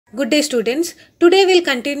Good day students. Today we'll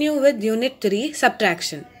continue with Unit 3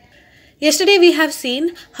 Subtraction. Yesterday we have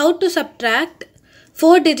seen how to subtract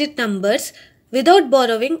 4-digit numbers without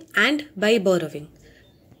borrowing and by borrowing.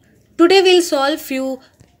 Today we'll solve few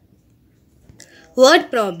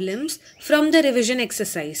word problems from the revision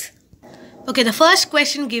exercise. Okay, the first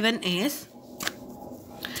question given is: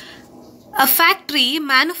 a factory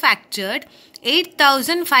manufactured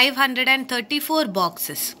 8,534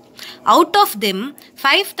 boxes. Out of them,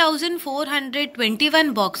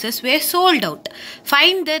 5,421 boxes were sold out.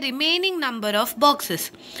 Find the remaining number of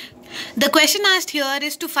boxes. The question asked here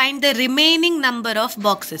is to find the remaining number of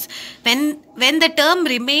boxes. When the term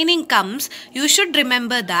remaining comes, you should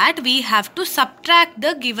remember that we have to subtract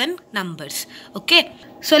the given numbers. Okay.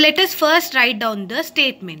 So let us first write down the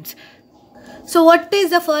statements. So what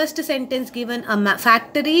is the first sentence given? A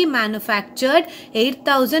factory manufactured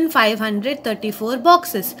 8,534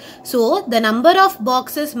 boxes. So the number of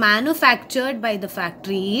boxes manufactured by the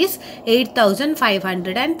factory is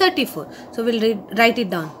 8,534. So we'll write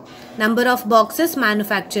it down. Number of boxes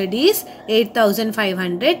manufactured is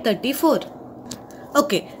 8,534.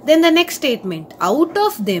 Okay, then the next statement. Out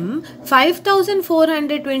of them,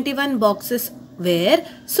 5,421 boxes were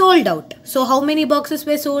sold out. So how many boxes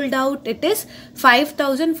were sold out? It is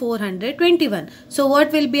 5,421. So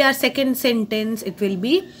what will be our second sentence? It will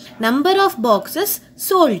be number of boxes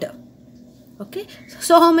sold. Okay.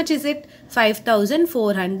 So how much is it?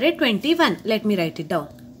 5,421. Let me write it down.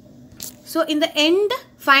 So in the end,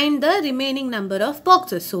 find the remaining number of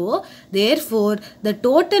boxes. So therefore, the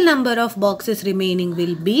total number of boxes remaining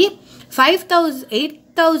will be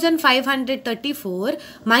 8,534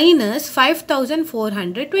 minus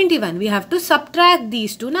 5,421. We have to subtract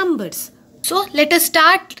these two numbers. So let us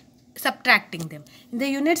start subtracting them. In the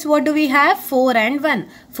units, what do we have? 4 and 1.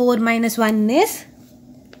 4 minus 1 is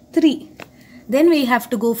 3. Then we have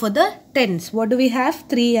to go for the tens. What do we have?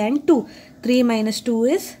 3 and 2. 3 minus 2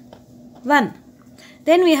 is 1.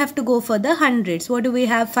 Then we have to go for the hundreds. What do we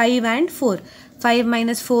have? 5 and 4. 5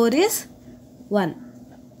 minus 4 is 1.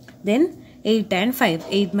 Then 8 and 5.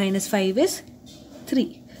 8 minus 5 is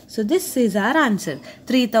 3. So this is our answer.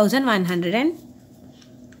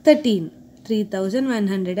 3,113.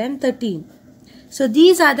 3,113. So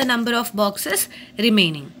these are the number of boxes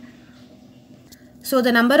remaining. So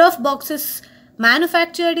the number of boxes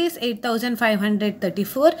manufactured is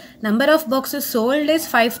 8,534. Number of boxes sold is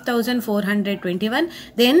 5,421.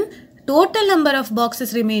 Then total number of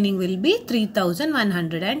boxes remaining will be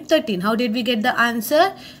 3,113. How did we get the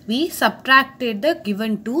answer? We subtracted the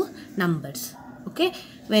given two numbers. Okay.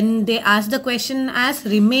 When they ask the question as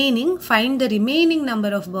remaining, find the remaining number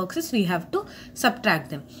of boxes, we have to subtract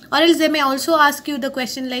them. Or else they may also ask you the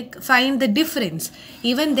question like find the difference.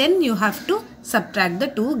 Even then you have to subtract the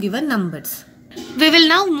two given numbers. We will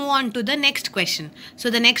now move on to the next question. So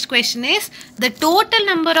the next question is the total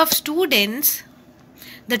number of students.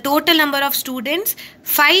 The total number of students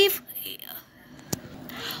 5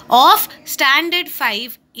 of standard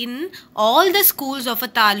 5 in all the schools of a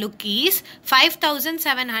taluk is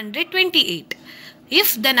 5,728.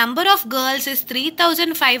 If the number of girls is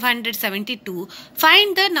 3,572,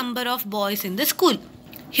 find the number of boys in the school.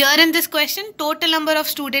 Here in this question, total number of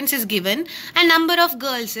students is given and number of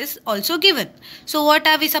girls is also given. So what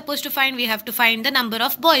are we supposed to find? We have to find the number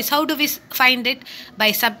of boys. How do we find it?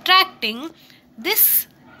 By subtracting this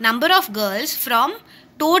number of girls from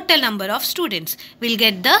total number of students. We'll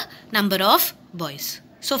get the number of boys.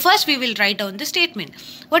 So first we will write down the statement.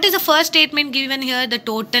 What is the first statement given here? The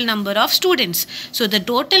total number of students. So the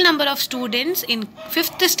total number of students in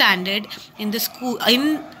 5th standard in the school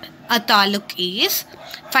in a taluk is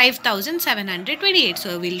 5,728.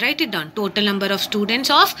 So we'll write it down. Total number of students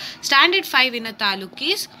of standard 5 in a taluk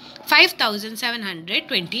is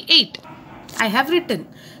 5,728. I have written.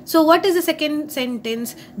 So what is the second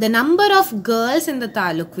sentence? The number of girls in the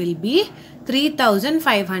taluk will be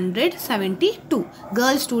 3,572.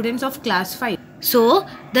 Girl students of class 5. So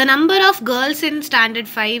the number of girls in standard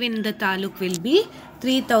 5 in the taluk will be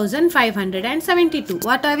 3,572.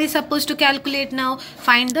 What are we supposed to calculate now?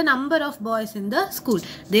 Find the number of boys in the school.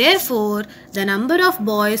 Therefore, the number of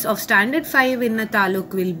boys of standard 5 in a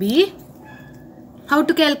taluk will be, how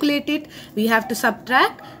to calculate it? We have to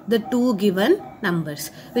subtract the two given numbers.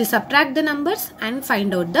 We'll subtract the numbers and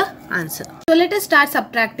find out the answer. So let us start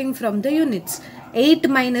subtracting from the units. 8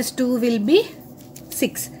 minus 2 will be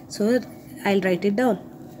 6. So I'll write it down.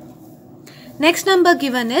 Next number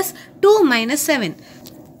given is 2 minus 7.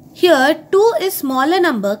 Here 2 is smaller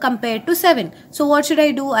number compared to 7. So what should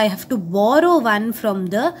I do? I have to borrow 1 from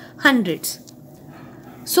the hundreds.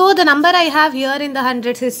 So the number I have here in the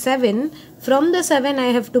hundreds is 7. From the 7 I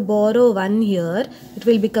have to borrow 1 here. It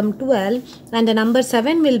will become 12 and the number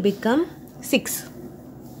 7 will become 6.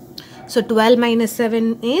 So 12 minus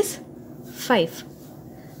 7 is 5.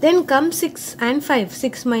 Then comes 6 and 5.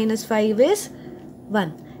 6 minus 5 is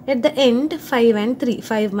 1. At the end 5 and 3.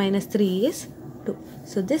 5 minus 3 is 2.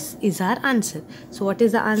 So this is our answer. So what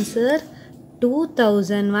is the answer?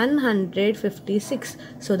 2156.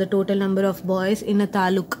 So the total number of boys in a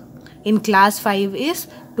taluk in class 5 is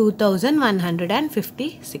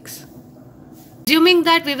 2156. Assuming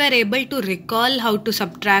that we were able to recall how to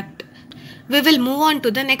subtract, we will move on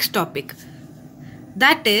to the next topic.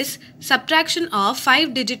 That is subtraction of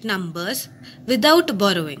 5-digit numbers without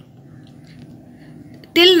borrowing.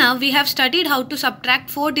 Till now we have studied how to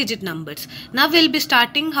subtract 4-digit numbers. Now we will be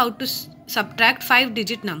starting how to subtract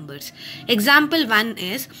 5-digit numbers. Example 1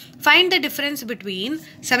 is find the difference between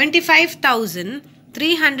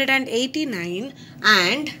 75,389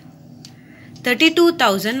 and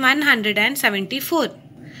 32,174.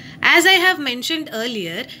 As I have mentioned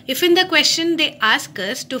earlier, if in the question they ask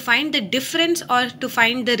us to find the difference or to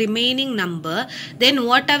find the remaining number, then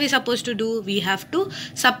what are we supposed to do? We have to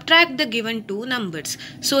subtract the given two numbers.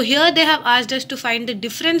 So here they have asked us to find the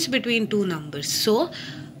difference between two numbers. So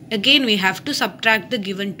again we have to subtract the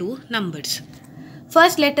given two numbers.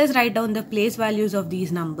 First let us write down the place values of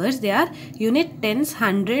these numbers. They are unit, tens,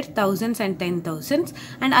 hundred, thousands and 10,000s,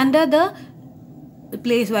 and under the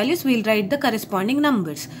place values we will write the corresponding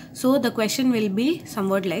numbers. So the question will be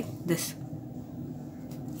somewhat like this.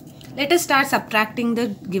 Let us start subtracting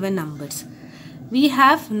the given numbers. We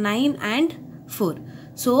have 9 and 4.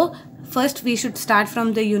 So first we should start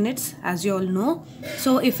from the units, as you all know.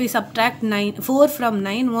 So if we subtract 4 from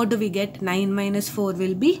 9, what do we get? 9 minus 4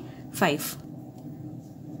 will be 5.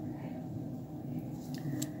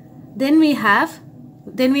 Then we have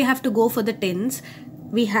to go for the tens.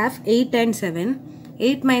 We have 8 and 7.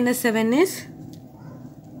 8 minus 7 is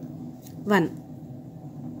 1.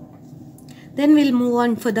 Then we'll move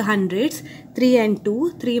on for the hundreds. 3 and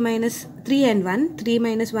 2. 3 and 1. 3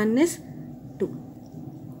 minus 1 is 2.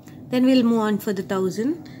 Then we'll move on for the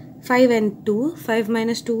 1000. 5 and 2. 5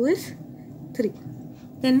 minus 2 is 3.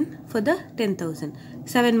 Then for the 10,000.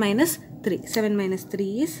 7 minus 3. 7 minus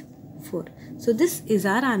 3 is 4. So this is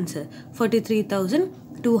our answer.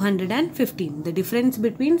 43,215. The difference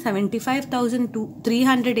between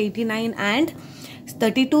 75,389 and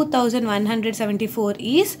 32,174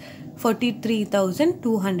 is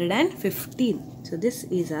 43,215. So this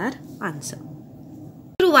is our answer.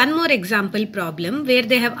 Through one more example problem where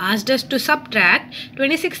they have asked us to subtract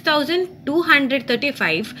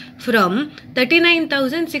 26,235 from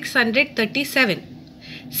 39,637.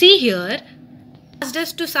 See here, asked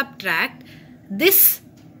us to subtract this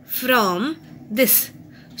from this.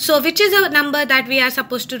 So which is a number that we are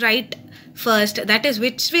supposed to write first? That is,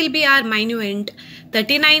 which will be our minuend?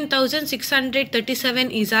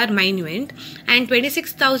 39,637 is our minuend and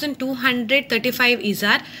 26,235 is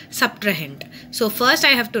our subtrahend. So first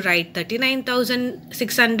I have to write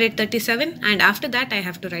 39,637 and after that I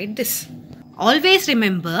have to write this. Always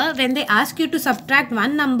remember, when they ask you to subtract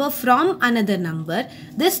one number from another number,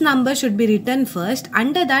 this number should be written first.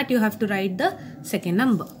 Under that you have to write the second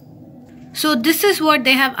number. So this is what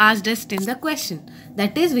they have asked us in the question.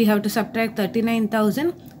 That is, we have to subtract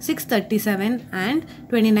 39,637 and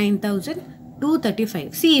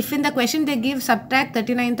 29,235. See, if in the question they give subtract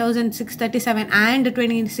 39,637 and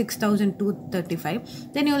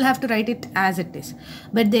 26,235, then you will have to write it as it is.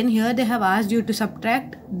 But then here they have asked you to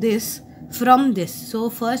subtract this from this. So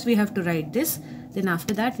first we have to write this, then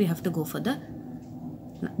after that we have to go for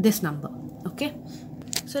this number. Okay.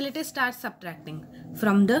 So let us start subtracting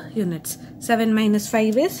from the units. 7 minus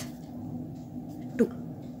 5 is 2.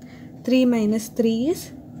 3 minus 3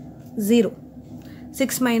 is 0.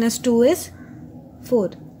 6 minus 2 is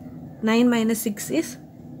 4. 9 minus 6 is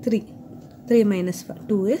 3. 3 minus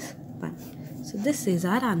 2 is 1. So this is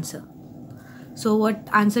our answer. So what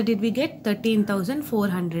answer did we get?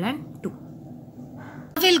 13,402.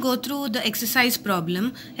 We'll go through the exercise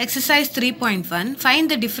problem. Exercise 3.1. Find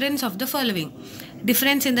the difference of the following.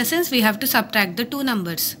 Difference in the sense we have to subtract the two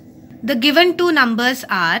numbers. The given two numbers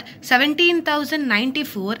are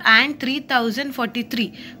 17,094 and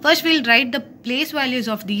 3,043. First we'll write the place values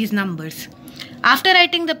of these numbers. After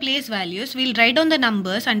writing the place values, we'll write down the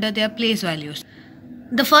numbers under their place values.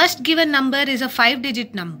 The first given number is a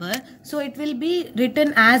 5-digit number, so it will be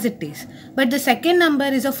written as it is. But the second number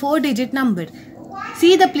is a 4-digit number.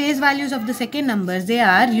 See the place values of the second numbers. They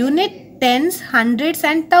are unit, tens, hundreds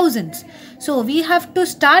and thousands. So we have to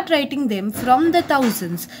start writing them from the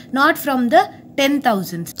thousands, not from the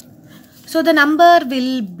 10,000. So the number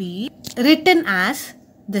will be written as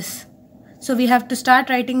this. So we have to start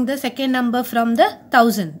writing the second number from the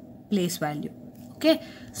 1000 place value. Okay.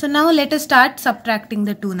 So now let us start subtracting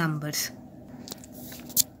the two numbers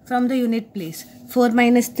from the unit place. 4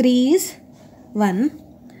 minus 3 is 1.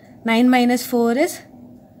 9 minus 4 is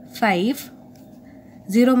 5.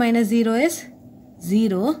 0 minus 0 is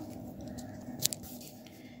 0.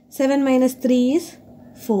 7 minus 3 is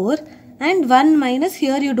 4. And 1 minus,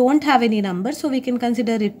 here you don't have any number, so we can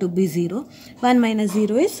consider it to be 0. 1 minus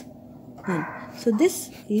 0 is 1. So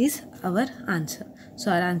this is our answer.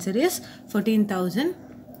 So our answer is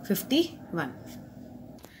 14,051.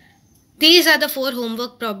 These are the 4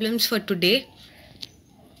 homework problems for today.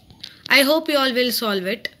 I hope you all will solve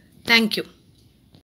it. Thank you.